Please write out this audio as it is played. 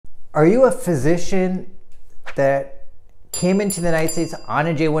Are you a physician that came into the United States on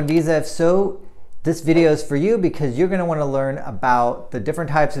a J1 visa? If so, this video is for you because you're going to want to learn about the different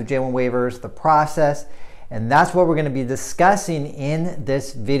types of J1 waivers, the process, and that's what we're going to be discussing in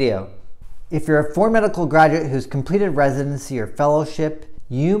this video. If you're a foreign medical graduate who's completed residency or fellowship,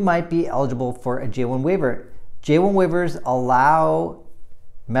 you might be eligible for a J1 waiver. J1 waivers allow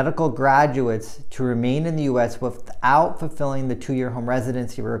medical graduates to remain in the US without fulfilling the 2-year home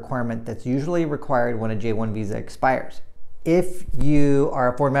residency requirement that's usually required when a J1 visa expires. If you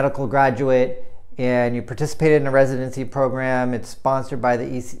are a foreign medical graduate and you participated in a residency program, it's sponsored by the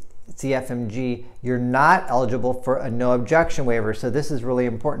CFMG, you're not eligible for a no objection waiver. So this is really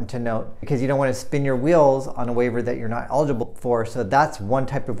important to note because you don't want to spin your wheels on a waiver that you're not eligible for. So that's one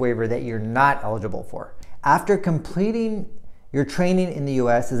type of waiver that you're not eligible for. After completing your training in the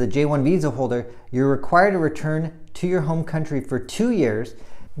US as a J1 visa holder, you're required to return to your home country for 2 years.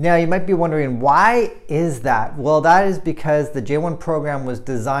 Now you might be wondering, why is that? Well, that is because the J1 program was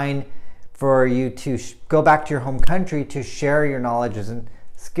designed for you to go back to your home country to share your knowledge and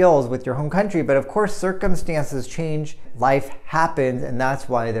skills with your home country. But of course, circumstances change, life happens, and that's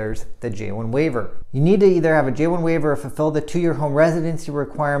why there's the J1 waiver. You need to either have a J1 waiver or fulfill the 2-year home residency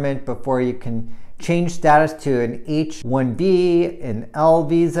requirement before you can change status to an H1B, an L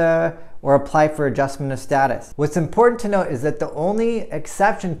visa, or apply for adjustment of status. What's important to note is that the only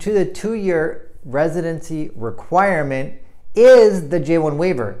exception to the 2-year residency requirement is the J1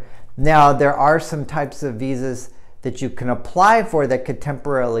 waiver. Now, there are some types of visas that you can apply for that could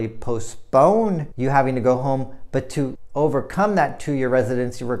temporarily postpone you having to go home, but to overcome that 2-year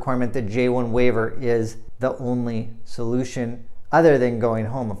residency requirement, the J1 waiver is the only solution, other than going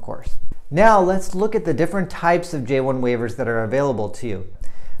home, of course. Now let's look at the different types of J1 waivers that are available to you.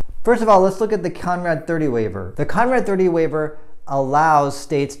 First of all, let's look at the Conrad 30 waiver. The Conrad 30 waiver allows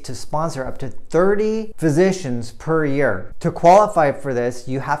states to sponsor up to 30 physicians per year. To qualify for this,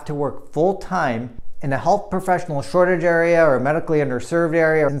 you have to work full-time in a health professional shortage area or a medically underserved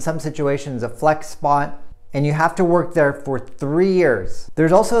area, or in some situations a flex spot, and you have to work there for 3 years.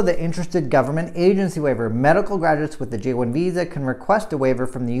 There's also the interested government agency waiver. Medical graduates with the J1 visa can request a waiver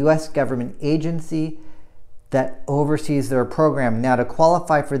from the US government agency that oversees their program. Now, to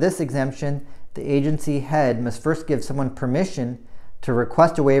qualify for this exemption, the agency head must first give someone permission to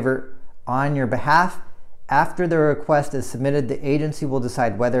request a waiver on your behalf. After the request is submitted, the agency will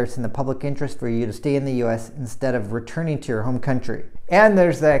decide whether it's in the public interest for you to stay in the US instead of returning to your home country. And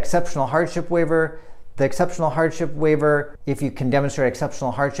there's the exceptional hardship waiver. The exceptional hardship waiver, if you can demonstrate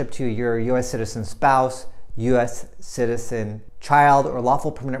exceptional hardship to your US citizen spouse, US citizen child, or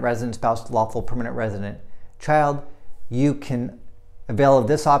lawful permanent resident spouse, lawful permanent resident child, you can avail of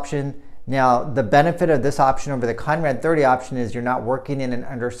this option. Now, the benefit of this option over the Conrad 30 option is you're not working in an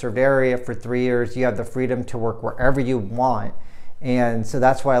underserved area for 3 years. You have the freedom to work wherever you want. And so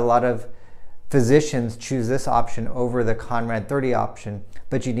that's why a lot of physicians choose this option over the Conrad 30 option,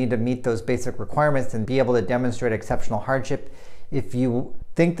 but you need to meet those basic requirements and be able to demonstrate exceptional hardship. If you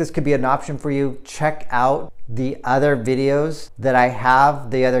think this could be an option for you, check out the other videos that I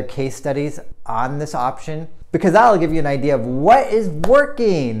have, the other case studies on this option, because that'll give you an idea of what is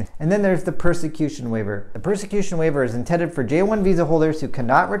working. And then there's the persecution waiver. The persecution waiver is intended for J1 visa holders who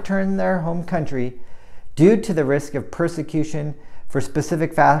cannot return their home country due to the risk of persecution for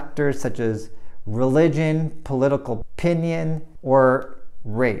specific factors such as religion, political opinion, or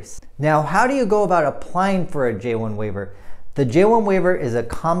race. Now, how do you go about applying for a J1 waiver? The J1 waiver is a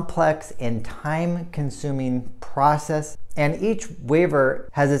complex and time-consuming process, and each waiver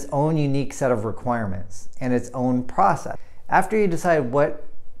has its own unique set of requirements and its own process. After you decide what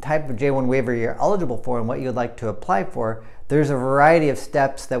type of J1 waiver you're eligible for and what you'd like to apply for, there's a variety of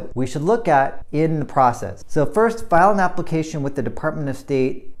steps that we should look at in the process. So first, file an application with the Department of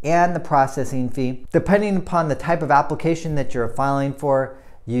State and the processing fee. Depending upon the type of application that you're filing for,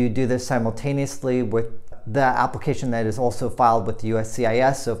 you do this simultaneously with the application that is also filed with the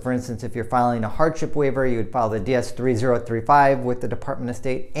USCIS. So for instance, if you're filing a hardship waiver, you would file the DS-3035 with the Department of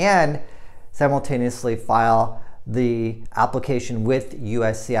State and simultaneously file the application with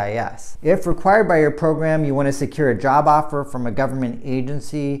USCIS. If required by your program, you want to secure a job offer from a government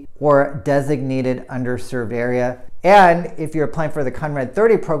agency or designated underserved area. And if you're applying for the Conrad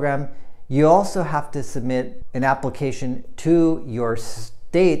 30 program, you also have to submit an application to your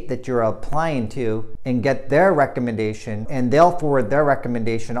state that you're applying to and get their recommendation, and they'll forward their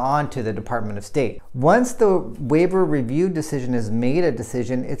recommendation on to the Department of State. Once the waiver review decision has made a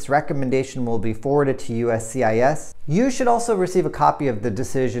decision, its recommendation will be forwarded to USCIS. You should also receive a copy of the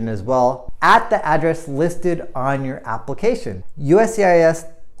decision as well at the address listed on your application.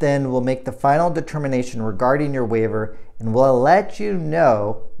 USCIS then will make the final determination regarding your waiver and will let you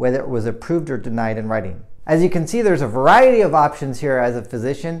know whether it was approved or denied in writing. As you can see, there's a variety of options here as a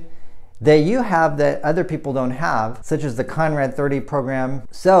physician that you have that other people don't have, such as the Conrad 30 program.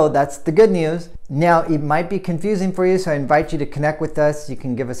 So that's the good news. Now, it might be confusing for you, so I invite you to connect with us. You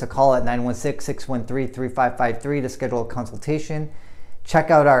can give us a call at 916-613-3553 to schedule a consultation. Check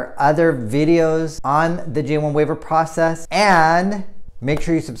out our other videos on the J1 waiver process, and make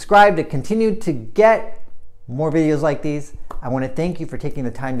sure you subscribe to continue to get more videos like these. I want to thank you for taking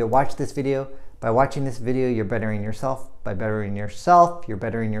the time to watch this video. By watching this video, you're bettering yourself. By bettering yourself, you're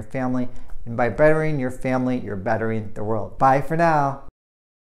bettering your family. And by bettering your family, you're bettering the world. Bye for now.